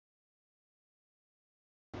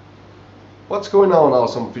What's going on,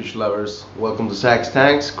 awesome fish lovers? Welcome to Zacks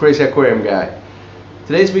Tanks, Crazy Aquarium Guy.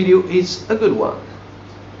 Today's video is a good one.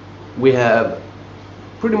 We have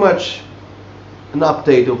pretty much an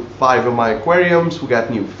update of 5 of my aquariums. We got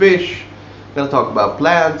new fish. Gonna talk about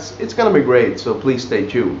plants. It's gonna be great, so please stay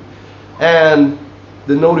tuned. And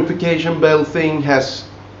the notification bell thing has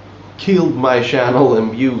killed my channel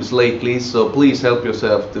and views lately, so please help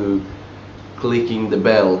yourself to clicking the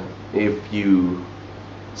bell if you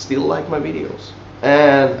still like my videos.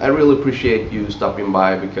 And I really appreciate you stopping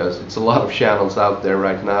by, because it's a lot of channels out there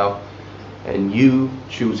right now, and you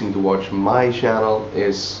choosing to watch my channel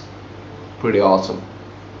is pretty awesome.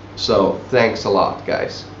 So thanks a lot,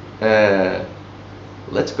 guys.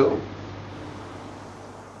 Let's go.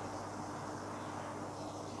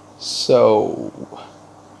 So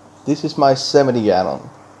this is my 70 gallon.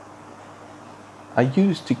 I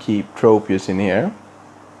used to keep trophies in here,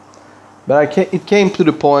 but it came to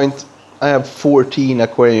the point I have 14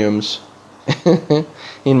 aquariums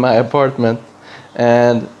in my apartment,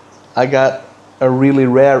 and I got a really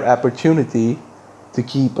rare opportunity to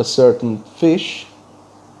keep a certain fish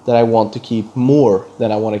that I want to keep more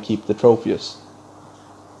than I want to keep the trophies.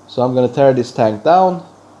 So I'm gonna tear this tank down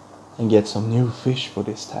and get some new fish for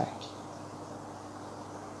this tank.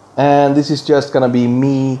 And this is just gonna be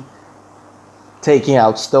me taking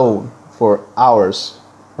out stone for hours,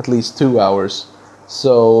 at least 2 hours.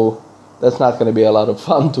 So that's not gonna be a lot of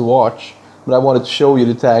fun to watch, but I wanted to show you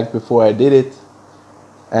the tank before I did it.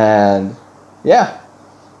 And yeah,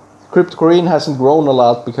 cryptocorin hasn't grown a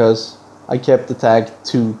lot because I kept the tank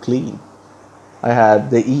too clean. I had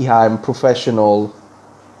the Eheim Professional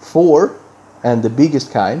 4 and the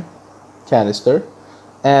biggest kind canister,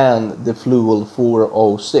 and the Fluval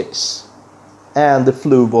 406 and the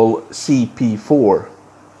Fluval CP4,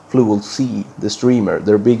 Fluval C, the streamer,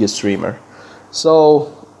 their biggest streamer.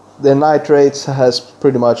 So the nitrates has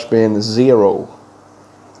pretty much been 0,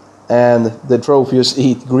 and the trophies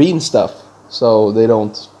eat green stuff, so they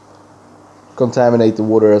don't contaminate the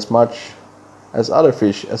water as much as other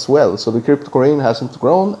fish as well. So the cryptocorin hasn't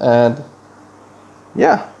grown, and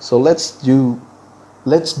yeah, so let's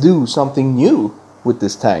do something new with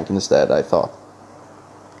this tank instead, I thought.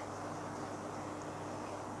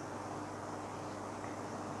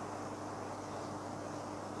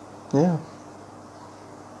 Yeah.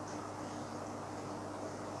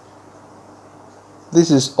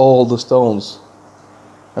 This is all the stones.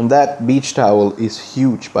 And that beach towel is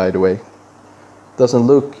huge, by the way. Doesn't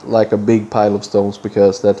look like a big pile of stones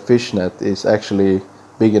because that fish net is actually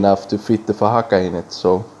big enough to fit the fahaka in it.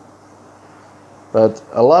 So, but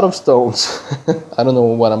a lot of stones. I don't know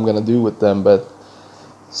what I'm gonna do with them, but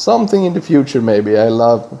something in the future maybe. I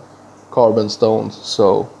love carbon stones,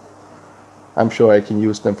 so I'm sure I can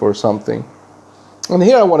use them for something. And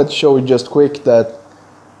here I wanted to show you just quick that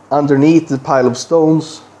underneath the pile of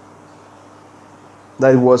stones,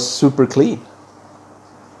 that was super clean.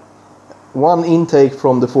 One intake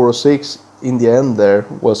from the 406 in the end there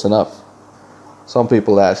was enough. Some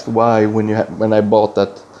people asked why when I bought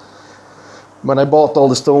all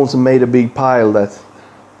the stones and made a big pile, that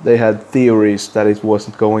they had theories that it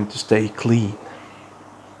wasn't going to stay clean.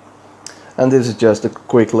 And this is just a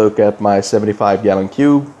quick look at my 75 gallon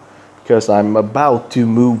cube, because I'm about to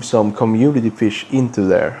move some community fish into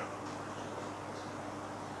there.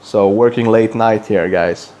 So working late night here,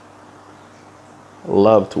 guys.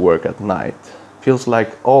 Love to work at night. Feels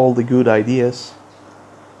like all the good ideas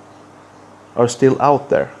are still out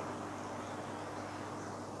there.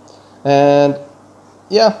 And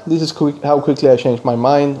yeah, this is how quickly I changed my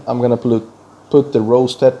mind. I'm gonna put the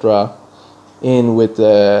rose tetra in with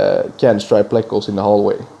the candy stripe plecos in the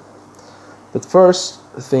hallway. But first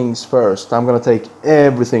things first, I'm gonna take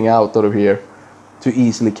everything out of here to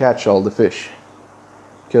easily catch all the fish.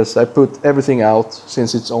 Because I put everything out,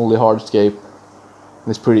 since it's only hardscape, and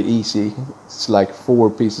it's pretty easy. It's like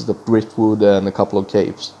 4 pieces of driftwood and a couple of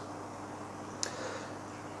caves.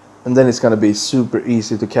 And then it's gonna be super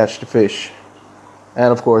easy to catch the fish.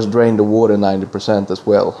 And of course drain the water 90% as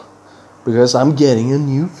well. Because I'm getting a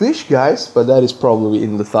new fish, guys, but that is probably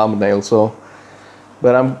in the thumbnail. So,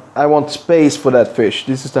 but I want space for that fish.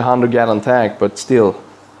 This is the 100 gallon tank, but still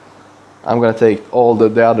I'm gonna take all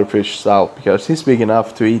the other fish out, because he's big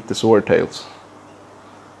enough to eat the swordtails.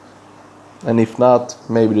 And if not,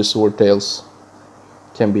 maybe the swordtails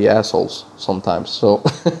can be assholes sometimes. So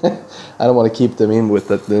I don't want to keep them in with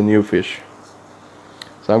the new fish.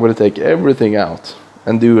 So I'm going to take everything out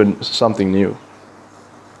and do something new.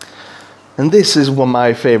 And this is one of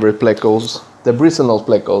my favorite plecos, the bristlenose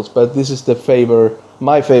plecos, but this is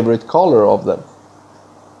my favorite color of them.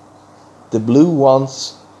 The blue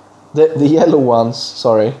ones The yellow ones,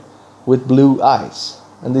 sorry, with blue eyes,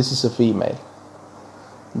 and this is a female.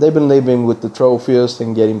 They've been living with the trophies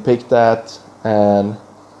and getting picked at, and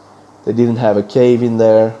they didn't have a cave in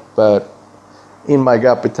there, but in my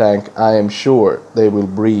guppy tank I am sure they will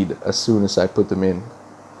breed as soon as I put them in.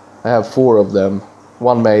 I have 4 of them,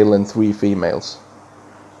 1 male and 3 females.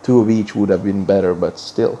 2 of each would have been better, but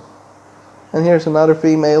still. And here's another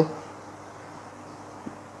female.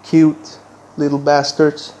 Cute little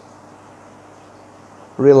bastards.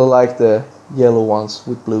 Really like the yellow ones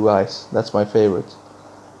with blue eyes. That's my favorite.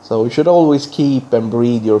 So you should always keep and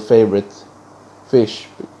breed your favorite fish,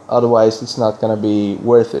 otherwise it's not gonna be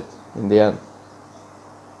worth it in the end.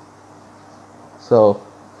 So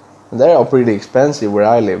they are pretty expensive where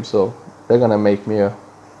I live, so they're gonna make me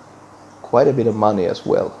quite a bit of money as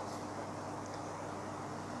well.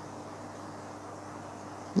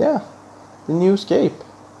 Yeah, the new scape.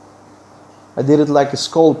 I did it like a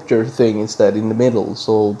sculpture thing instead in the middle,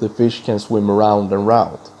 so the fish can swim around and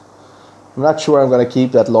round. I'm not sure I'm gonna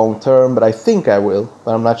keep that long term, but I think I will,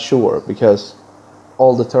 but I'm not sure because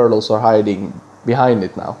all the turtles are hiding behind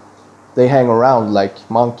it now. They hang around like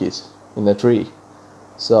monkeys in a tree.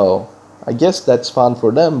 So I guess that's fun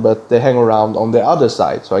for them, but they hang around on the other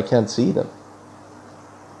side, so I can't see them.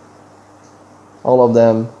 All of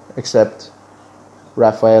them except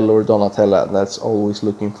Raphael or Donatella, that's always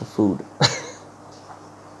looking for food.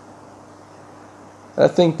 I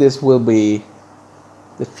think this will be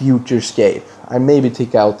the future scape. I maybe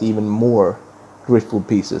take out even more driftwood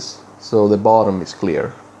pieces so the bottom is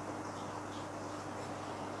clear.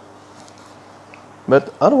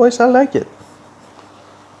 But otherwise I like it.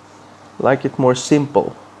 Like it more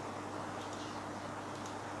simple.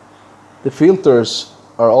 The filters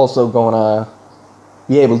are also gonna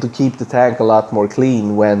be able to keep the tank a lot more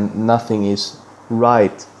clean when nothing is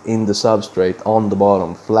right in the substrate on the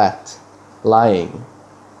bottom, flat, lying,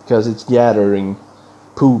 because it's gathering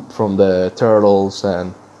poop from the turtles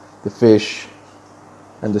and the fish,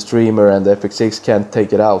 and the streamer and the FX6 can't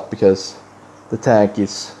take it out because the tank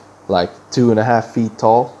is like 2.5 feet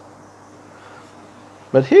tall.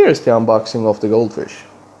 But here's the unboxing of the Goldfish.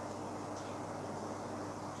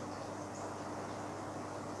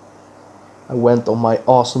 I went on my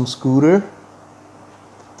awesome scooter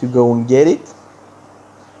to go and get it.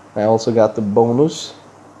 I also got the bonus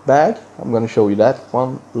bag. I'm gonna show you that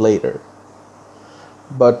one later.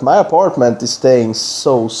 But my apartment is staying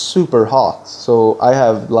so super hot, so I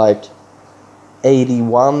have like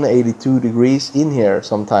 81, 82 degrees in here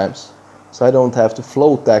sometimes. So I don't have to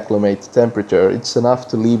float acclimate the temperature. It's enough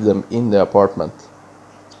to leave them in the apartment,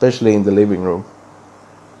 especially in the living room.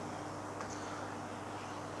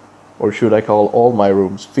 Or should I call all my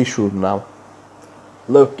rooms fish room now?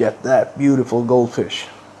 Look at that beautiful goldfish.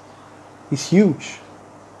 He's huge.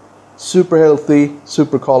 Super healthy,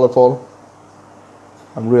 super colorful.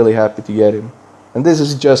 I'm really happy to get him. And this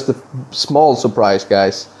is just a small surprise,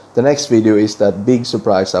 guys. The next video is that big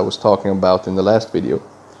surprise I was talking about in the last video.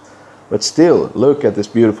 But still, look at this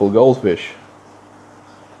beautiful goldfish.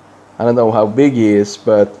 I don't know how big he is,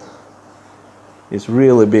 but he's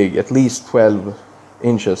really big, at least 12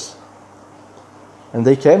 inches. And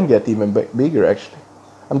they can get even bigger actually.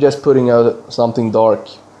 I'm just putting out something dark,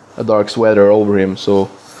 a dark sweater over him, so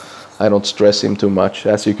I don't stress him too much.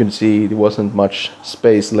 As you can see, there wasn't much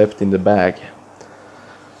space left in the bag.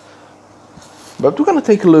 But we're gonna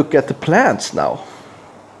take a look at the plants now.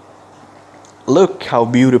 Look how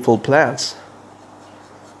beautiful plants.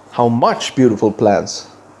 How much beautiful plants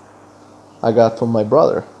I got from my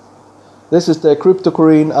brother. This is the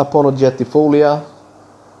Cryptocoryne aponogetifolia,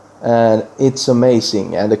 and it's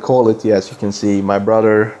amazing, and the quality, as you can see, my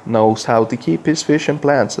brother knows how to keep his fish and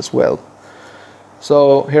plants as well.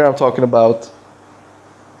 So here I'm talking about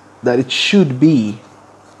that it should be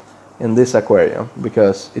in this aquarium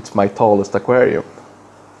because it's my tallest aquarium.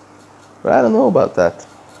 But I don't know about that.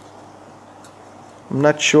 I'm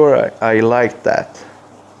not sure I like that,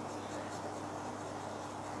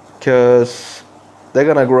 because they're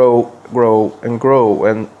gonna grow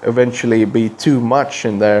and eventually be too much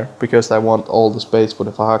in there, because I want all the space for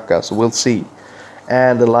the faja, so we'll see.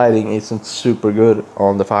 And the lighting isn't super good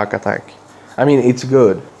on the faja tank. I mean, it's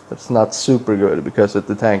good, but it's not super good because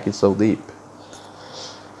the tank is so deep.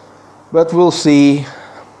 But we'll see.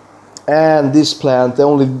 And this plant, the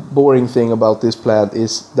only boring thing about this plant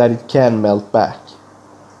is that it can melt back.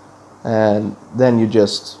 And then you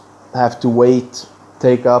just have to wait,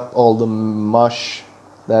 take up all the mush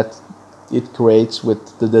that it creates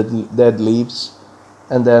with the dead leaves,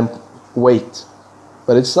 and then wait.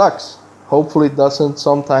 But it sucks. Hopefully it doesn't.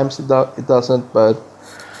 Sometimes it doesn't, but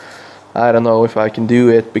I don't know if I can do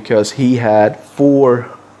it because he had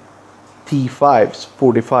 4 T5s,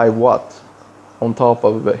 45 watt, on top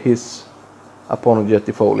of his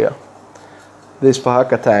Aponogetifolia. This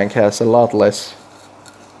Fahaka tank has a lot less.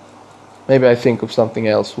 Maybe I think of something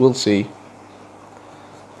else, we'll see.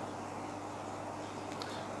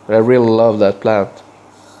 But I really love that plant.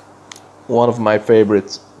 One of my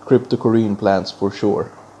favorite cryptocorean plants for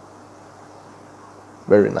sure.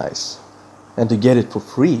 Very nice. And to get it for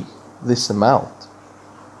free, this amount.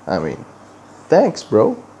 I mean, thanks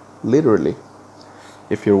bro, literally.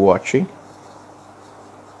 If you're watching,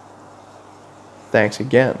 thanks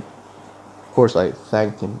again. Of course I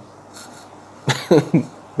thanked him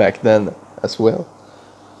back then as well.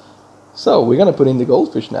 So we're gonna put in the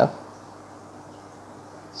goldfish now.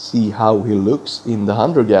 See how he looks in the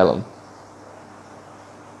 100-gallon.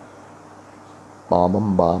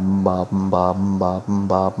 Bum bum bum bum bum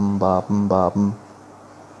bum bum bum.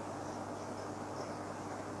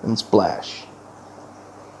 And splash.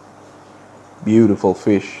 Beautiful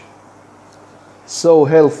fish. So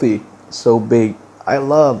healthy, so big. I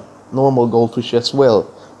love normal goldfish as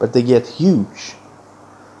well, but they get huge.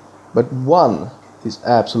 But one is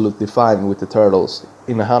absolutely fine with the turtles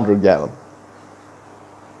in a 100-gallon.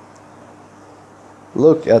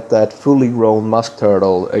 Look at that fully grown musk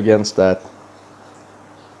turtle against that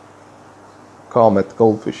comet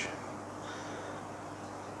goldfish.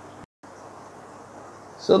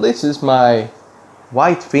 So this is my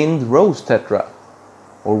white-finned rose tetra,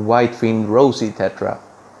 or white-finned rosy tetra.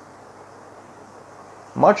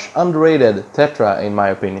 Much underrated tetra in my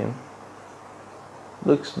opinion.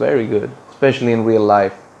 Looks very good, especially in real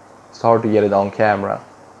life. It's hard to get it on camera,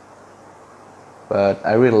 but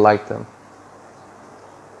I really like them.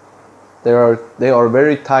 They are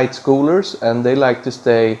very tight schoolers, and they like to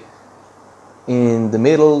stay in the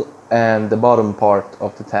middle and the bottom part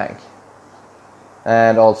of the tank.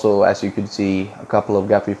 And also, as you could see, a couple of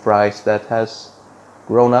guppy fries that has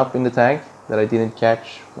grown up in the tank that I didn't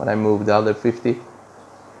catch when I moved the other 50.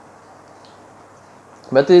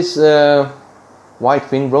 But these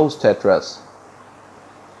white-fin rose tetras,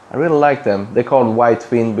 I really like them. They're called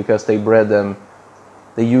white-fin because they bred them.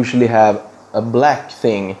 They usually have a black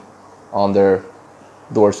thing on their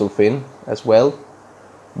dorsal fin as well,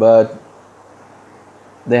 but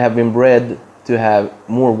they have been bred to have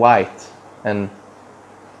more white and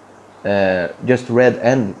just red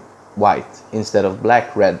and white instead of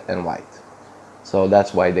black, red and white. So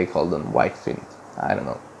that's why they call them white finned. I don't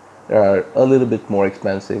know. They are a little bit more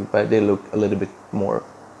expensive, but they look a little bit more,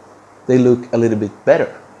 they look a little bit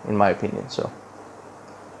better in my opinion. So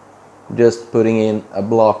just putting in a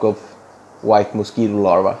block of white mosquito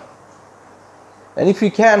larvae. And if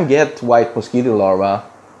you can get white mosquito larvae,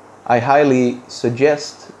 I highly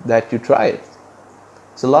suggest that you try it.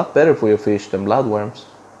 It's a lot better for your fish than bloodworms.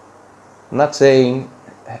 I'm not saying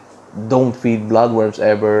don't feed bloodworms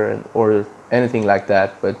ever or anything like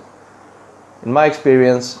that, but in my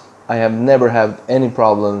experience I have never had any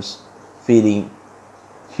problems feeding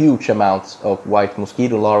huge amounts of white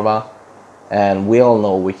mosquito larvae, and we all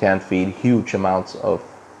know we can't feed huge amounts of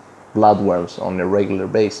bloodworms on a regular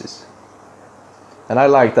basis. And I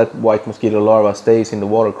like that white mosquito larva stays in the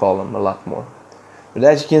water column a lot more. But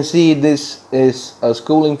as you can see, this is a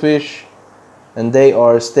schooling fish, and they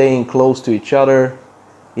are staying close to each other,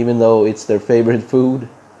 even though it's their favorite food.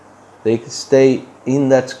 They stay in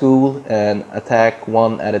that school and attack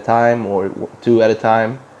one at a time or two at a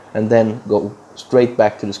time, and then go straight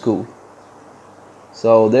back to the school.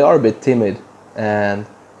 So they are a bit timid, but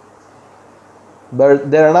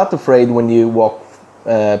they're not afraid when you walk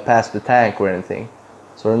past the tank or anything.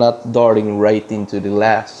 So they're not darting right into the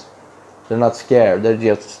glass. They're not scared. They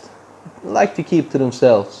just like to keep to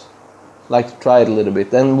themselves, like to try it a little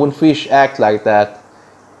bit. And when fish act like that,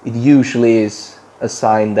 it usually is a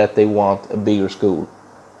sign that they want a bigger school.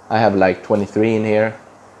 I have like 23 in here.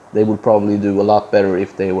 They would probably do a lot better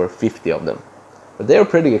if they were 50 of them. But they're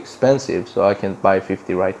pretty expensive, so I can't buy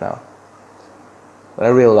 50 right now. But I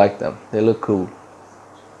really like them. They look cool.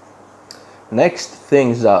 Next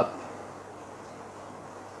things up.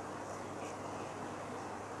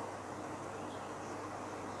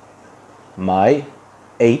 My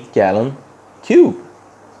 8-gallon cube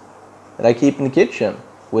that I keep in the kitchen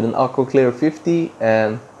with an Aqua Clear 50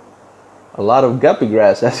 and a lot of guppy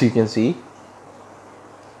grass, as you can see,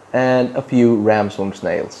 and a few ramshorn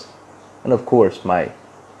snails, and of course my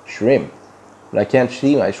shrimp. But I can't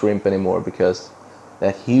see my shrimp anymore because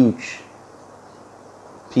that huge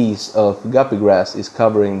piece of guppy grass is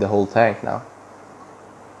covering the whole tank now,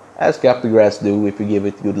 as guppy grass do if you give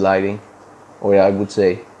it good lighting, or I would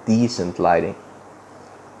say decent lighting.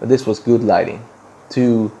 but this was good lighting.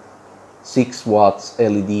 Two 6 watts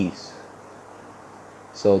LEDs,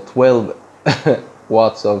 so 12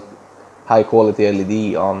 watts of high quality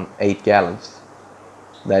LED on 8 gallons.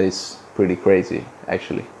 That is pretty crazy,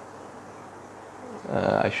 actually.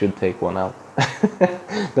 I should take one out.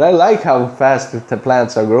 But I like how fast the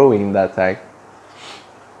plants are growing in that tank,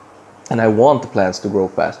 and I want the plants to grow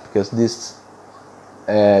fast, because this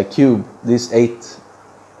cube, this 8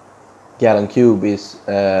 gallon cube, is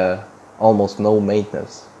almost no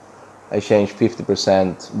maintenance. I change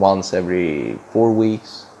 50% once every 4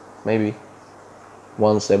 weeks, maybe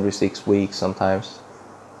once every 6 weeks sometimes.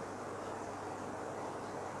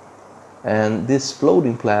 And this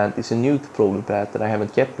floating plant is a new floating plant that I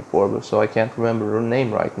haven't kept before, so I can't remember her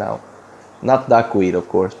name right now. Not duckweed, of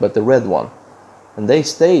course, but the red one. And they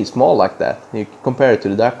stay small like that. You compare it to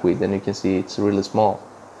the duckweed and you can see it's really small.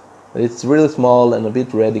 It's really small and a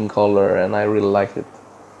bit red in color, and I really like it.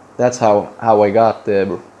 That's how I got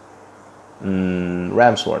the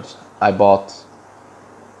ram's horns. I bought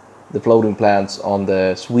the floating plants on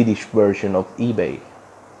the Swedish version of eBay.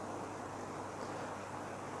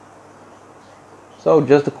 So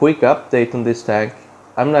just a quick update on this tank.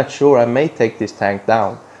 I'm not sure, I may take this tank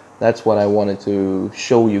down. That's what I wanted to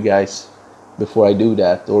show you guys before I do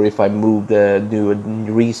that. Or if I do a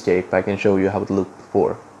rescape, I can show you how it looked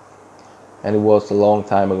before. And it was a long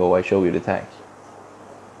time ago I showed you the tank.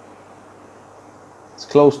 It's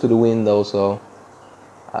close to the window, so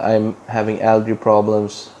I'm having algae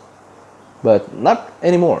problems, but not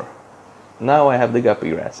anymore. Now I have the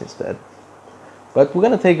guppy grass instead. But we're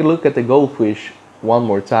gonna take a look at the goldfish one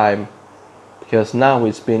more time, because now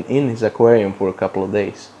it's been in his aquarium for a couple of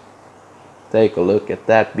days. Take a look at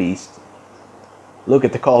that beast. Look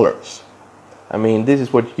at the colors. I mean, this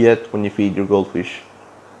is what you get when you feed your goldfish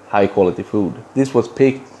high quality food. This was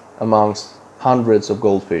picked amongst hundreds of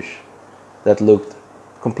goldfish that looked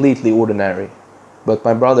completely ordinary, but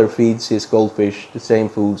my brother feeds his goldfish the same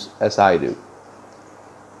foods as I do.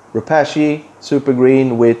 Repashy super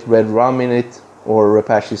green with red rum in it, or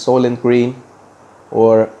Repashy Soylent green,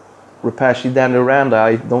 or Repashy Danduranda.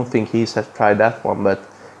 I don't think he's tried that one, but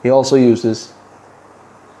he also uses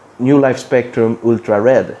New Life Spectrum Ultra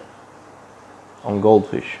Red on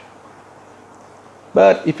goldfish.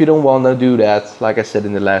 But if you don't want to do that, like I said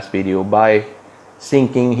in the last video, buy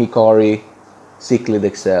Sinking Hikari Cichlid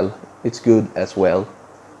XL. It's good as well,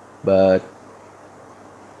 but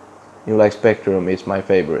New Life Spectrum is my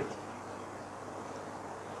favorite.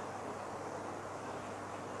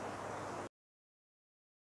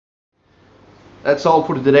 That's all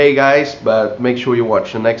for today, guys, but make sure you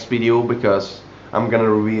watch the next video, because I'm gonna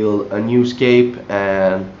reveal a new scape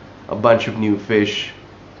and a bunch of new fish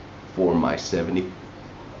for my 70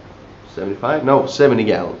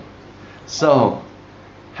 gallon. So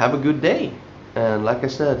have a good day, and like I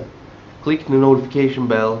said, click the notification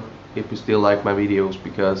bell if you still like my videos,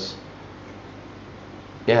 because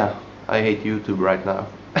yeah, I hate YouTube right now.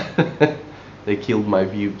 They killed my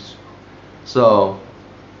views. So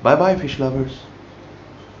bye bye, fish lovers.